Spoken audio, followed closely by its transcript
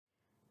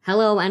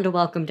Hello and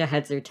welcome to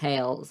Heads or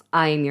Tails.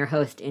 I am your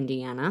host,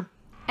 Indiana.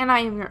 And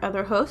I am your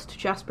other host,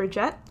 Jasper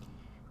Jett.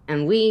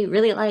 And we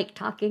really like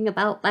talking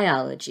about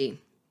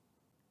biology.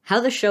 How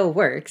the show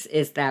works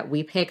is that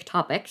we pick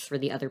topics for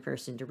the other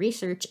person to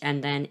research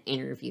and then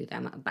interview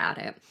them about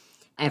it.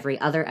 Every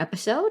other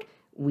episode,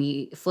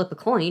 we flip a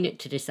coin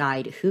to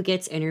decide who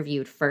gets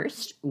interviewed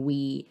first.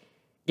 We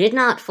did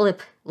not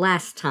flip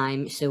last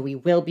time, so we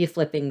will be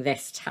flipping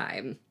this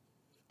time.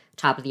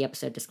 Top of the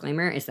episode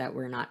disclaimer is that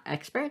we're not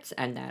experts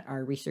and that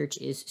our research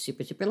is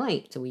super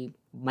light. So we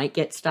might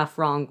get stuff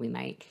wrong. We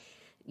might,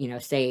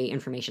 say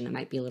information that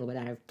might be a little bit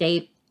out of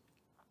date.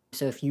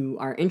 So if you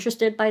are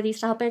interested by these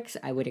topics,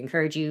 I would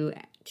encourage you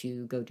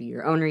to go do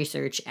your own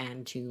research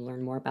and to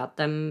learn more about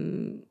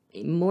them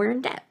more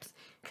in depth,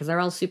 because they're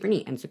all super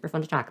neat and super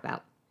fun to talk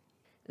about.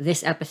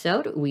 This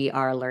episode, we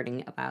are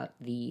learning about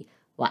the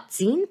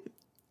Watson,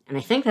 and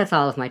I think that's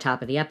all of my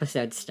top of the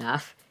episode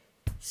stuff.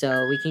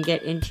 So we can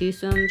get into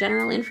some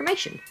general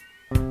information.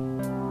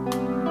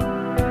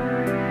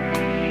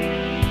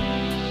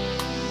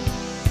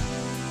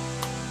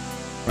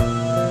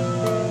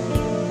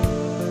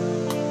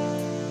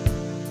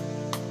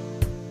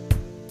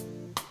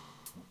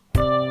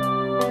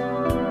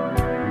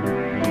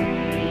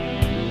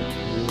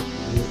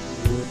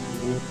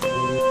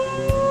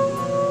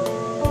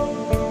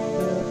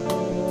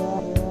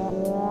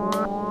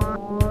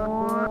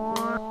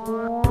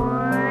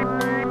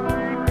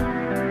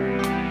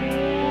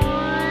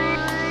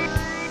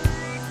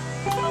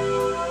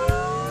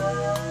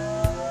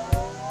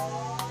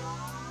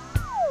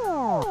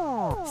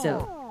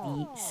 So,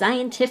 the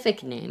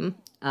scientific name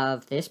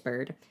of this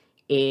bird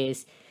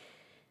is...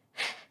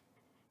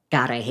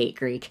 God, I hate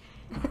Greek.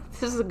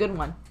 This is a good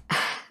one.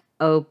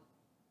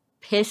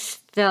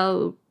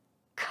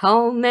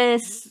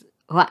 Opisthocomus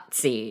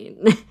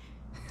Watson.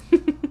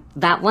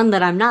 That one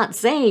that I'm not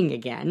saying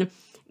again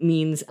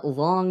means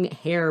long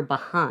hair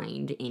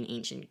behind in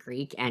ancient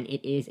Greek, and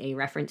it is a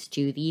reference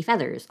to the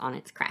feathers on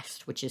its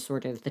crest, which is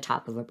sort of the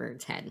top of a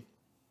bird's head.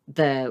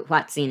 The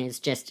Watson is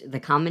just the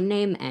common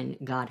name, and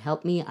God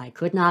help me, I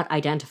could not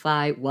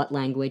identify what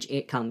language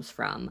it comes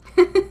from.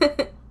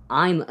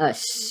 I'm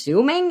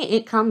assuming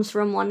it comes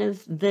from one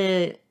of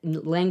the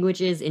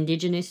languages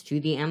indigenous to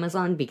the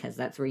Amazon, because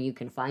that's where you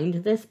can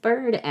find this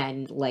bird,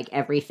 and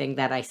everything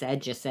that I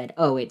said just said,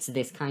 oh, it's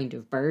this kind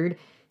of bird,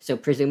 so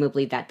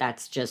presumably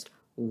that's just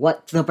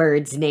what the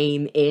bird's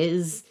name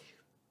is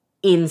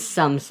in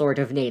some sort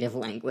of native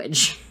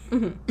language.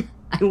 Mm-hmm.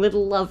 I would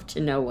love to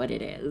know what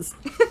it is.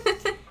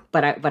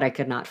 But I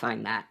could not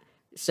find that.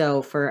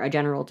 So for a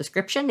general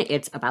description,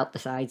 it's about the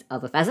size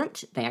of a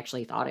pheasant. They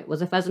actually thought it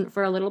was a pheasant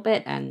for a little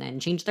bit and then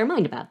changed their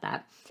mind about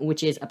that,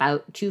 which is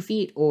about 2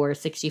 feet or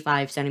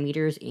 65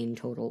 centimeters in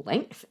total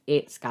length.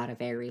 It's got a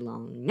very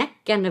long neck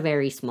and a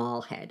very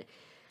small head.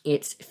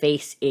 Its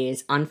face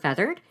is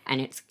unfeathered, and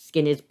its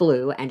skin is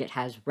blue, and it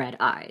has red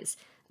eyes.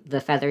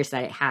 The feathers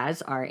that it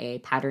has are a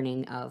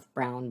patterning of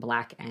brown,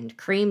 black, and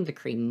cream, the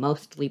cream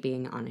mostly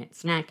being on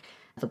its neck,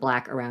 the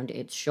black around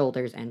its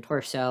shoulders and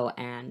torso,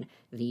 and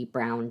the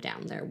brown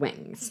down their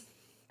wings.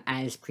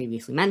 As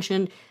previously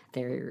mentioned,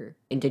 they're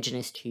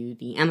indigenous to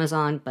the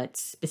Amazon, but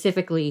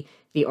specifically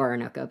the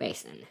Orinoco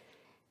Basin.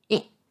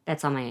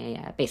 That's all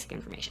my basic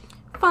information.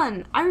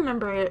 Fun. I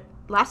remember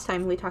last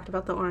time we talked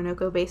about the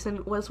Orinoco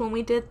Basin was when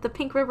we did the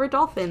Pink River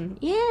Dolphin.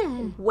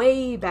 Yeah.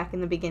 Way back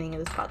in the beginning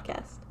of this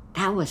podcast.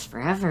 That was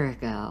forever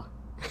ago.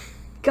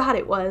 God,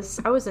 it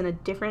was. I was in a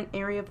different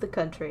area of the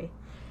country.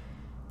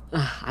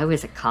 I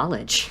was at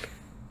college.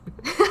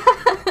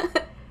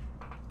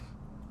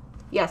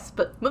 Yes,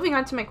 but moving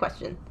on to my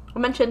question. I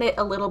mentioned it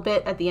a little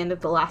bit at the end of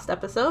the last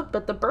episode,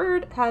 but the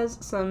bird has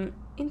some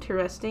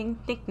interesting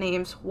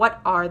nicknames.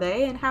 What are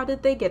they, and how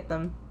did they get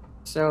them?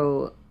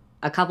 So,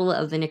 a couple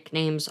of the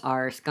nicknames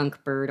are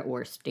skunk bird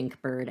or stink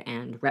bird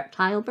and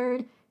reptile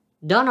bird.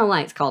 Don't know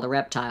why it's called a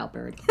reptile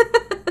bird.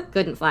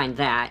 Couldn't find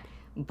that,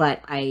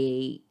 but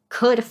I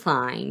could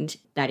find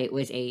that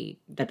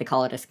that they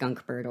call it a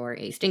skunk bird or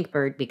a stink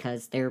bird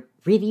because they're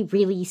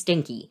really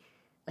stinky.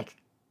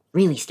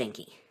 Really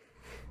stinky.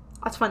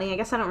 That's funny. I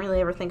guess I don't really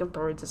ever think of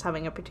birds as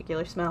having a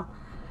particular smell.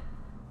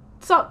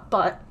 So,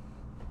 but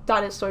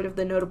that is sort of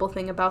the notable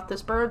thing about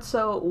this bird.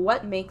 So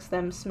what makes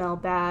them smell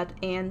bad,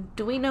 and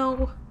do we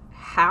know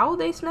how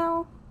they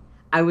smell?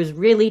 I was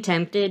really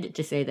tempted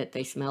to say that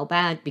they smell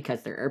bad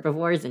because they're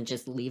herbivores and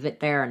just leave it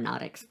there and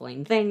not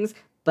explain things,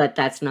 but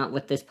that's not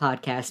what this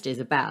podcast is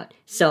about.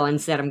 So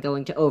instead I'm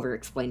going to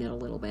over-explain it a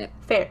little bit.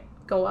 Fair.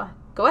 Go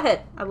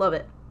ahead. I love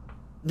it.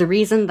 The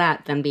reason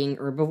that them being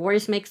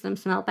herbivores makes them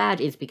smell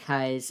bad is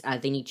because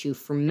they need to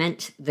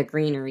ferment the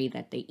greenery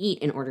that they eat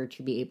in order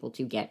to be able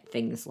to get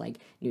things like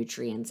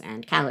nutrients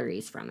and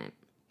calories from it.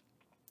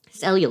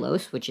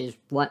 Cellulose, which is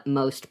what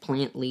most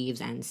plant leaves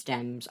and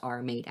stems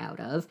are made out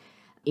of,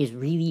 is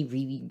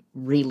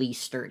really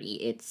sturdy.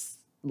 It's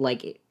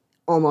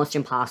almost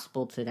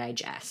impossible to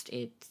digest.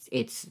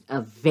 It's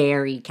a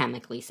very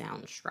chemically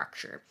sound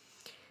structure.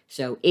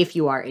 So if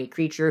you are a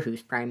creature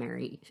whose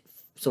primary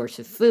source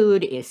of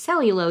food is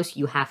cellulose,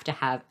 you have to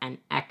have an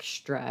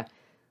extra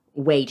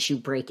way to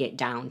break it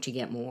down to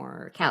get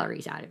more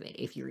calories out of it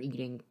if you're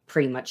eating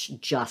pretty much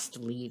just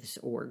leaves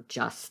or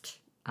just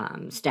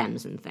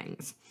stems and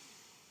things.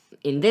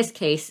 In this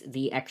case,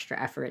 the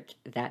extra effort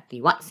that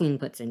the Watsin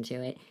puts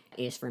into it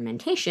is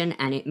fermentation,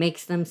 and it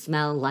makes them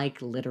smell like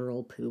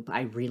literal poop.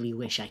 I really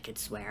wish I could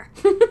swear.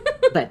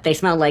 But they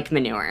smell like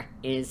manure,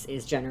 is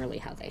generally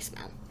how they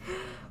smell.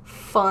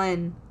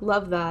 Fun.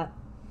 Love that.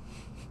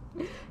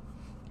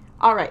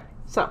 All right,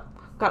 so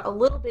got a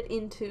little bit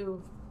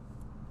into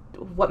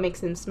what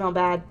makes them smell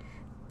bad.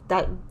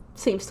 That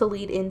seems to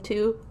lead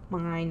into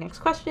my next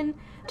question.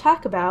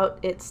 Talk about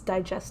its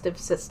digestive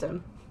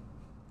system.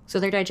 So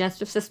their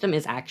digestive system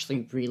is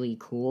actually really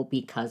cool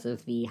because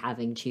of the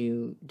having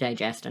to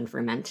digest and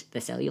ferment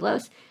the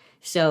cellulose.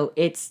 So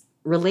it's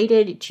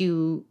related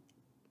to,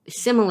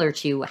 similar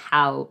to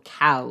how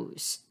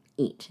cows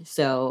eat.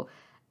 So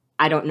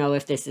I don't know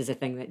if this is a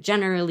thing that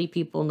generally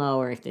people know,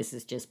 or if this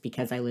is just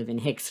because I live in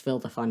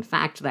Hicksville, the fun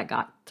fact that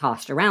got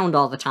tossed around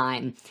all the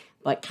time,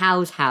 but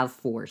cows have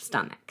 4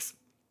 stomachs.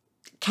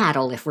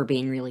 Cattle, if we're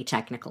being really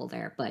technical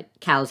there, but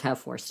cows have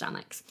 4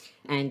 stomachs,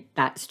 and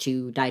that's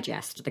to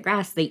digest the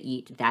grass they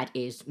eat that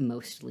is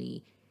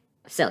mostly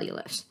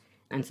cellulose.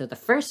 And so the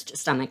first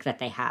stomach that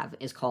they have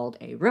is called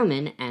a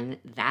rumen, and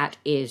that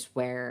is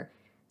where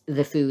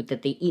the food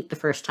that they eat the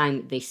first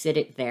time, they sit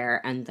it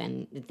there, and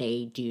then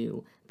they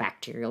do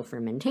bacterial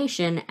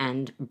fermentation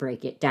and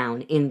break it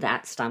down in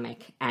that stomach,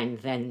 and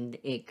then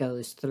it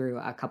goes through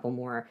a couple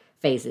more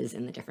phases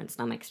in the different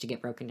stomachs to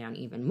get broken down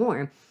even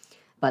more.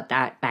 But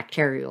that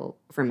bacterial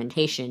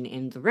fermentation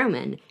in the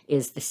rumen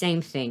is the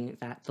same thing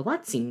that the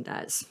Watsin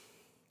does.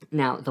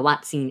 Now, the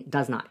Watsin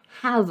does not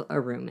have a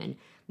rumen,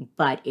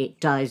 but it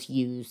does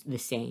use the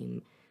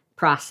same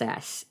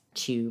process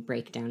to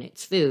break down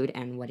its food,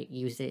 and what it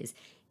uses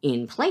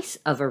in place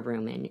of a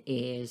rumen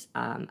is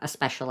a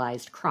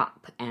specialized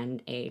crop.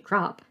 And a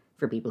crop,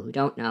 for people who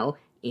don't know,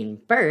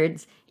 in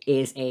birds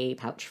is a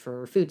pouch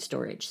for food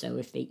storage. So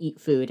if they eat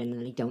food and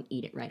then they don't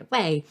eat it right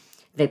away,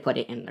 they put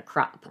it in the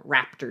crop.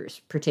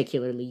 Raptors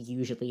particularly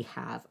usually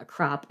have a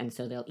crop, and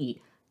so they'll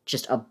eat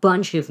just a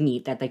bunch of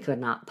meat that they could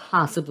not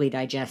possibly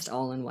digest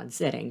all in one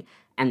sitting,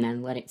 and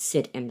then let it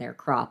sit in their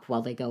crop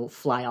while they go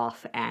fly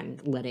off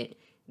and let it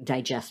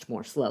digest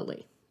more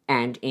slowly.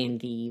 And in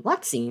the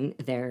Watsin,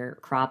 their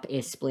crop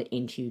is split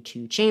into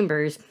 2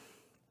 chambers,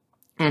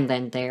 and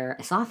then their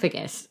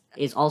esophagus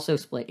is also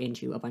split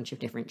into a bunch of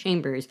different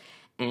chambers,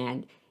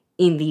 and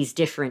in these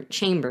different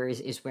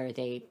chambers is where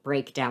they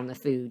break down the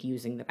food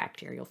using the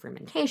bacterial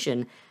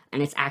fermentation,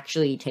 and it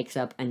actually takes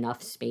up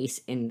enough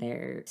space in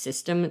their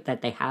system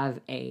that they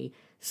have a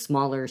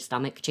smaller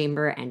stomach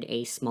chamber and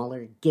a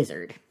smaller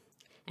gizzard.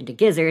 And a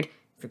gizzard,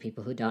 for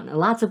people who don't know,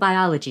 lots of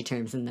biology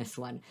terms in this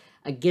one,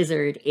 a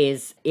gizzard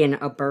is, in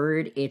a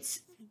bird,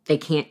 they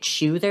can't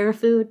chew their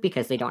food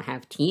because they don't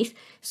have teeth,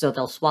 so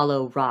they'll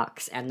swallow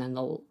rocks, and then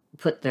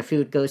the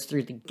food goes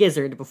through the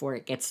gizzard before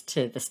it gets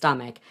to the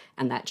stomach,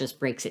 and that just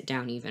breaks it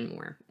down even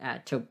more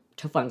to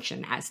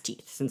function as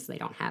teeth, since they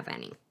don't have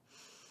any.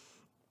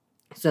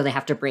 So they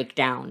have to break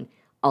down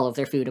all of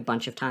their food a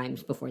bunch of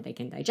times before they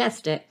can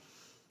digest it.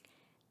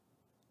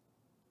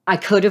 I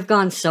could have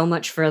gone so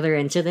much further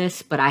into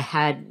this, but I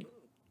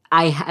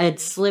had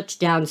slipped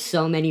down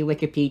so many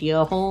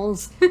Wikipedia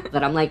holes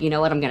that I'm like, you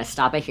know what, I'm going to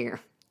stop it here.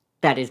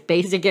 That is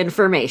basic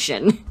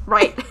information.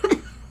 Right.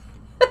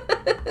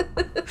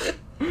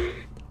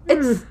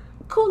 It's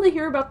cool to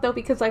hear about, though,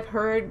 because I've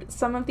heard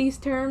some of these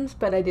terms,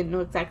 but I didn't know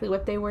exactly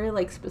what they were,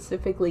 like,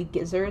 specifically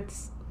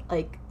gizzards.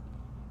 Like,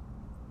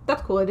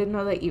 that's cool. I didn't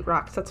know they eat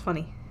rocks. That's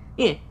funny.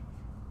 Yeah.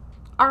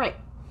 All right.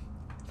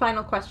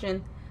 Final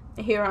question.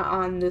 Here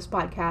on this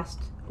podcast,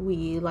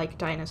 we like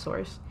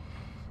dinosaurs.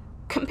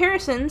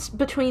 Comparisons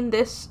between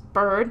this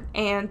bird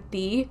and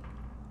the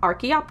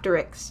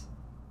Archaeopteryx.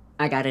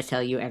 I gotta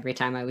tell you, every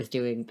time I was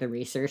doing the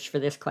research for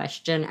this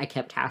question, I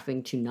kept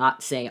having to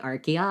not say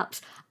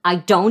Archaeops. I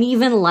don't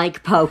even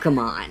like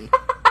Pokemon.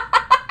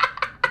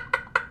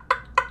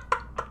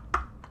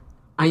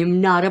 I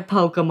am not a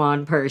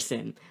Pokemon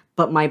person,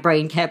 but my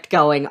brain kept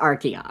going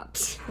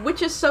Archaeops.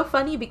 Which is so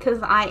funny because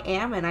I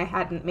am, and I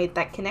hadn't made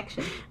that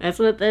connection. That's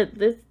what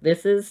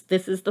this is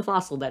the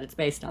fossil that it's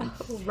based on.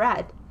 Oh,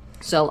 rad.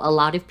 So a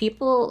lot of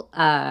people,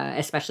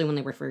 especially when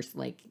they were first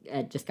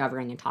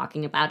discovering and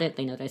talking about it,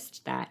 they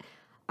noticed that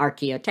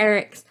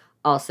Archaeopteryx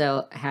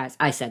also has,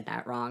 I said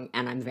that wrong,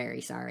 and I'm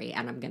very sorry,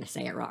 and I'm going to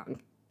say it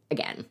wrong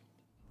again.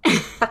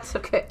 That's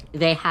okay.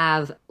 They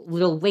have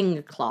little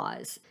wing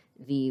claws.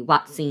 The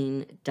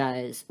Watsin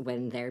does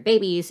when they're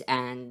babies,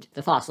 and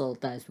the fossil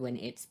does when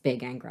it's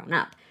big and grown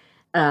up.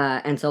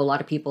 And so a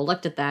lot of people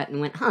looked at that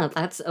and went,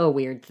 that's a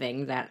weird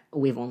thing that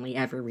we've only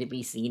ever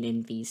really seen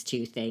in these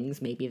 2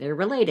 things. Maybe they're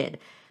related.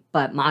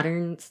 But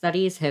modern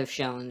studies have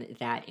shown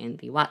that in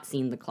the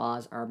Watsin, the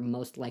claws are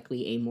most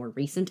likely a more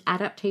recent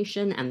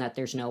adaptation, and that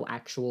there's no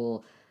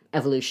actual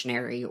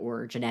evolutionary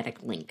or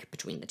genetic link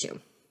between the 2.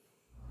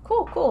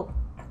 Cool.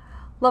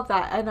 Love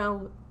that. I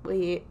know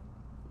we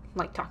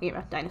like talking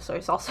about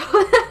dinosaurs also.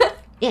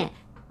 Yeah.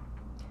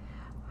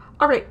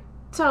 Alright,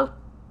 so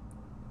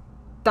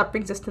that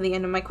brings us to the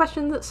end of my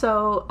questions.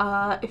 So,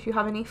 if you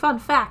have any fun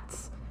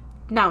facts,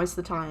 now is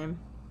the time.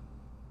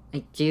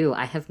 I do.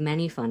 I have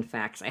many fun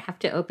facts. I have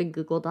to open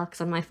Google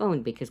Docs on my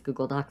phone because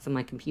Google Docs on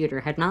my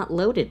computer had not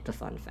loaded the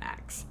fun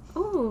facts.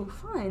 Ooh,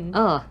 fun.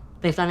 Oh,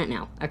 they've done it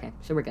now. Okay,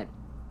 so we're good.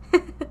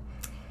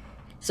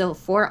 So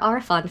for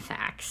our fun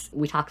facts,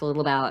 we talked a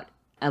little about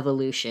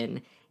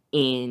evolution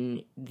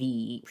in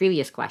the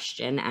previous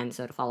question, and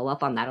so to follow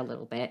up on that a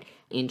little bit,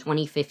 in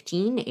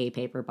 2015, a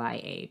paper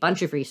by a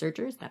bunch of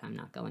researchers that I'm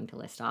not going to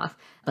list off,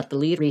 but the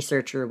lead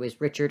researcher was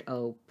Richard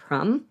O.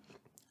 Prum,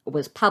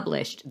 was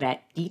published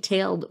that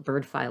detailed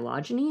bird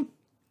phylogeny,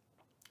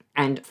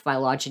 and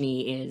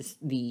phylogeny is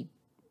the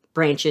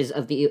branches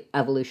of the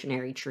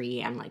evolutionary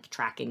tree and like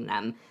tracking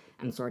them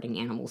and sorting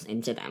animals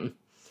into them.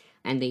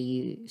 And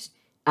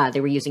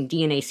they were using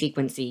DNA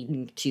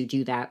sequencing to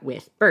do that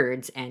with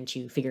birds and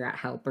to figure out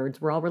how birds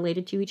were all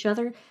related to each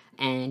other.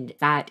 And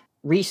that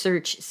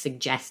research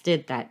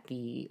suggested that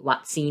the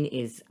Watson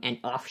is an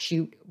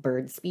offshoot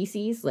bird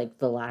species, like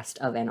the last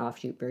of an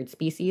offshoot bird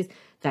species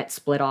that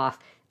split off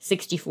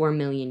 64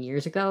 million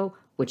years ago,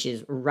 which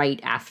is right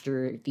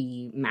after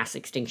the mass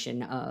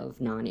extinction of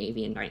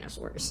non-avian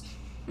dinosaurs.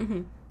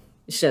 Mm-hmm.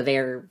 So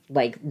they're,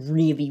 like,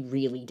 really,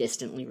 really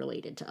distantly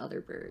related to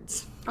other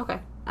birds. Okay.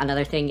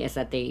 Another thing is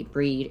that they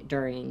breed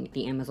during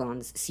the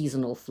Amazon's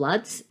seasonal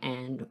floods,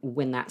 and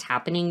when that's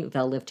happening,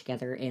 they'll live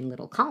together in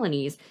little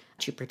colonies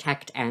to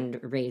protect and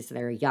raise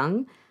their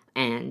young.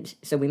 And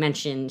so we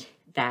mentioned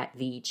that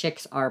the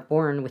chicks are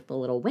born with the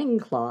little wing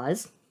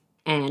claws,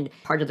 and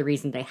part of the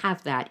reason they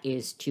have that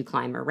is to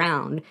climb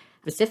around.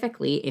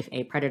 Specifically, if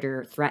a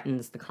predator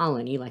threatens the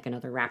colony, like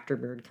another raptor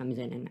bird comes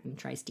in and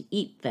tries to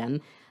eat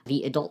them,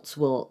 the adults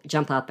will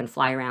jump up and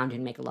fly around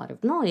and make a lot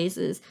of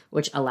noises,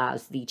 which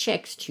allows the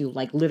chicks to,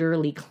 like,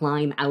 literally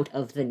climb out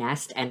of the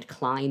nest and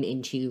climb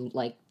into,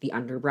 like, the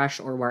underbrush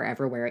or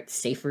wherever where it's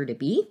safer to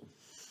be.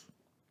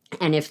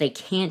 And if they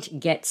can't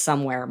get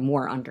somewhere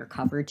more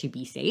undercover to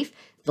be safe,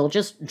 they'll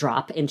just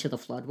drop into the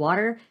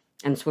floodwater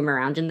and swim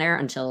around in there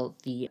until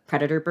the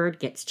predator bird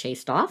gets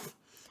chased off.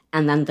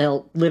 And then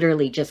they'll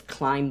literally just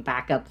climb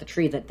back up the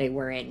tree that they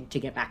were in to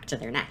get back to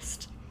their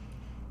nest.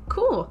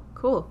 Cool.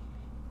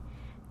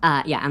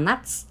 Yeah, and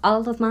that's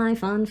all of my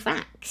fun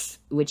facts,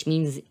 which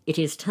means it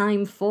is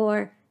time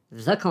for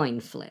the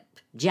coin flip.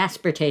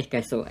 Jasper, take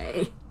us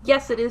away.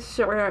 Yes, it is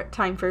sure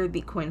time for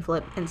the coin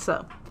flip, and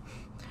so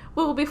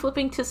we will be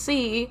flipping to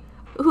see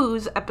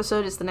whose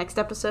episode is the next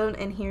episode,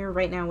 and here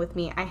right now with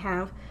me I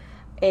have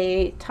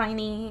a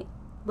tiny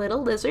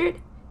little lizard.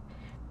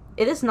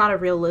 It is not a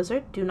real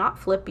lizard. Do not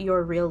flip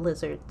your real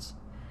lizards.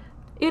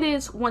 It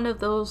is one of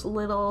those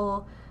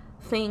little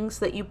things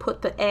that you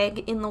put the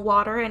egg in the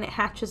water and it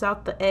hatches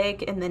out the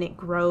egg and then it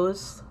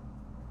grows.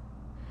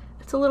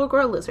 It's a little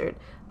grow lizard.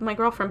 My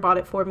girlfriend bought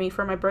it for me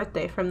for my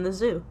birthday from the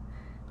zoo.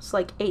 It's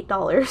like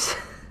 $8.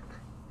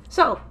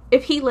 So,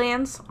 if he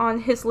lands on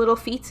his little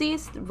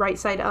feetsies, right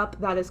side up,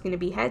 that is going to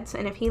be heads.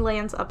 And if he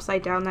lands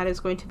upside down, that is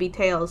going to be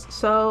tails.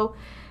 So,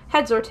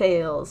 heads or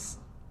tails?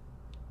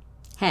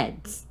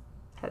 Heads.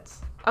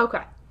 Heads.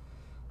 Okay.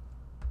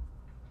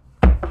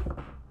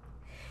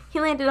 He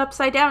landed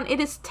upside down. It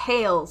is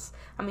tails.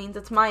 That means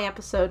it's my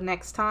episode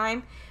next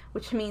time,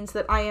 which means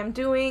that I am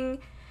doing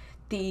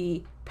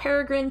the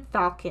peregrine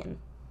falcon.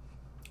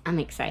 I'm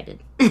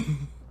excited.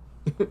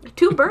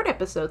 2 bird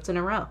episodes in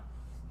a row.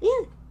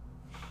 Yeah.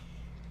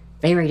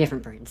 Very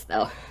different birds,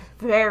 though.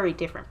 Very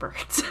different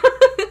birds.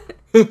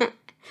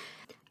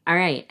 All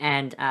right,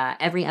 and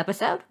every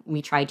episode,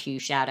 we try to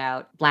shout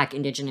out Black,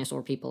 Indigenous,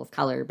 or people of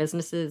color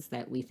businesses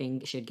that we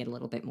think should get a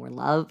little bit more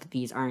love.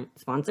 These aren't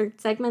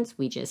sponsored segments.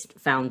 We just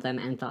found them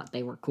and thought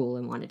they were cool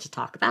and wanted to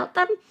talk about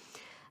them.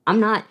 I'm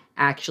not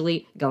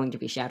actually going to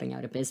be shouting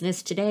out a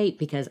business today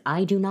because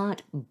I do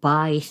not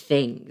buy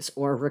things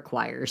or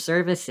require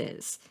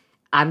services.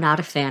 I'm not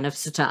a fan of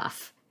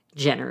stuff,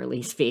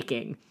 generally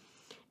speaking.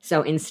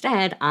 So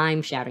instead,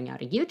 I'm shouting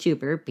out a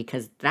YouTuber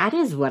because that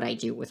is what I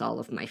do with all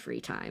of my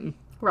free time.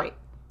 Right.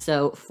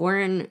 So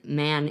Foreign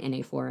Man in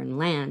a Foreign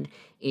Land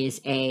is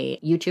a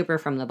YouTuber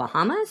from the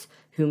Bahamas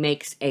who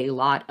makes a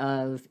lot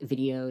of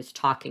videos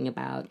talking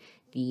about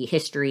the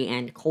history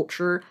and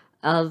culture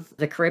of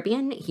the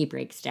Caribbean. He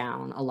breaks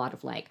down a lot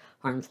of like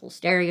harmful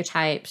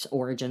stereotypes,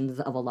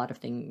 origins of a lot of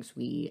things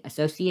we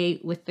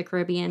associate with the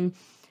Caribbean,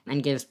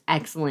 and gives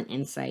excellent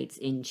insights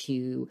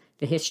into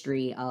the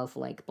history of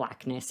like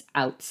Blackness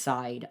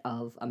outside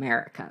of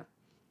America.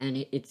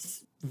 And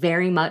it's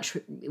very much,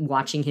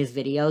 watching his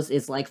videos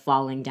is like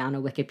falling down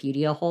a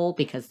Wikipedia hole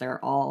because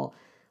they're all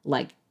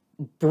like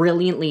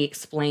brilliantly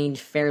explained,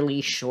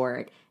 fairly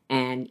short,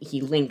 and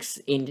he links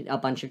in a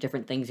bunch of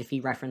different things if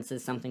he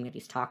references something that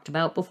he's talked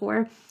about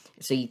before.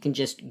 So you can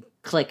just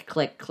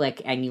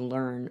click, and you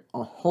learn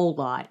a whole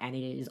lot, and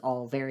it is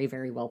all very,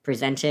 very well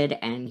presented,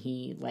 and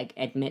he like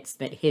admits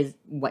that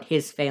what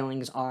his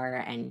failings are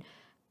and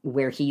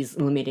where he's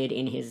limited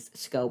in his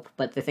scope.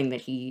 But the thing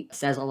that he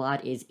says a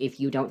lot is if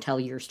you don't tell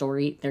your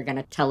story, they're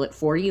gonna tell it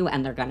for you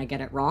and they're gonna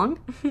get it wrong.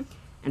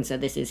 And so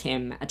this is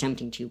him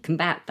attempting to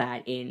combat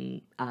that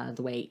in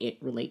the way it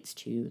relates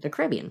to the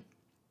Caribbean.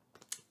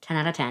 10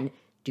 out of 10,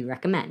 do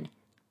recommend.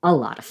 A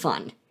lot of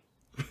fun.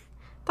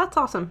 That's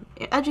awesome.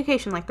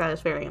 Education like that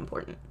is very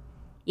important.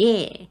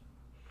 Yeah.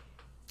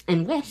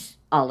 And with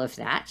all of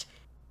that,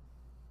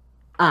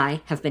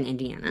 I have been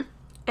Indiana.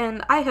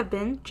 And I have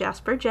been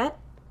Jasper Jet.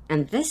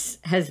 And this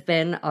has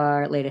been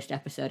our latest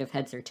episode of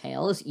Heads or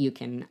Tails. You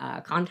can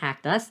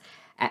contact us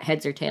at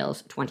Heads or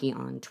Tails 20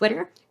 on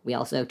Twitter. We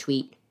also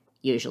tweet,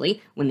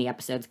 usually, when the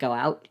episodes go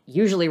out.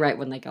 Usually right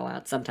when they go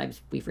out.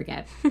 Sometimes we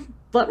forget.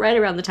 But right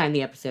around the time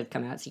the episode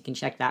come out, so you can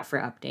check that for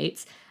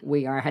updates.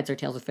 We are Heads or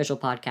Tails Official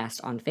Podcast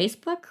on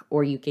Facebook,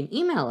 or you can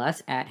email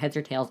us at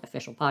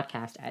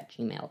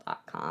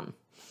headsortailsofficialpodcast@gmail.com.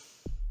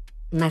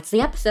 And that's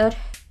the episode.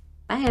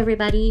 Bye,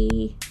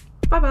 everybody.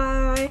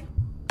 Bye-bye.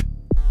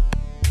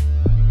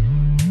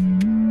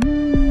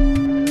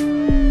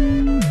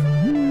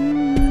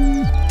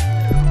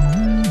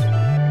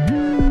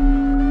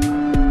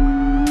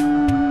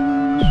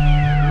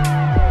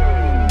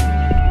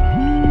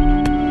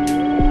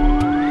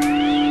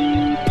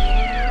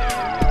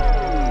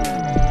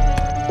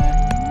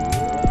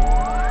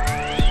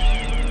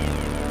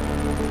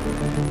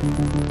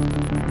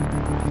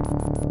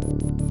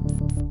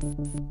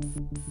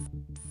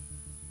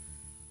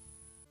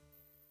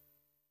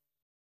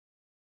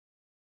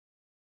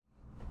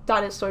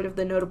 That is sort of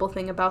the notable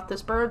thing about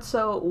this bird.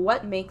 So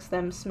what makes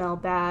them smell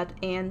bad?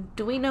 And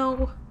do we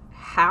know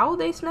how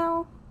they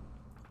smell?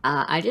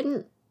 I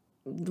didn't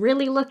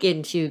really look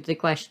into the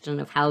question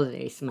of how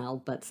they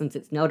smell, but since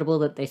it's notable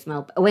that they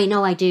smell... Oh, wait,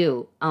 no, I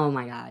do. Oh,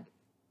 my God.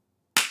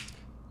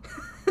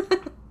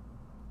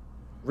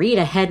 Read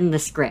ahead in the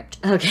script.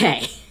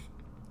 Okay.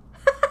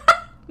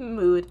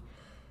 Mood.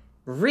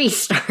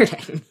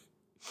 Restarting.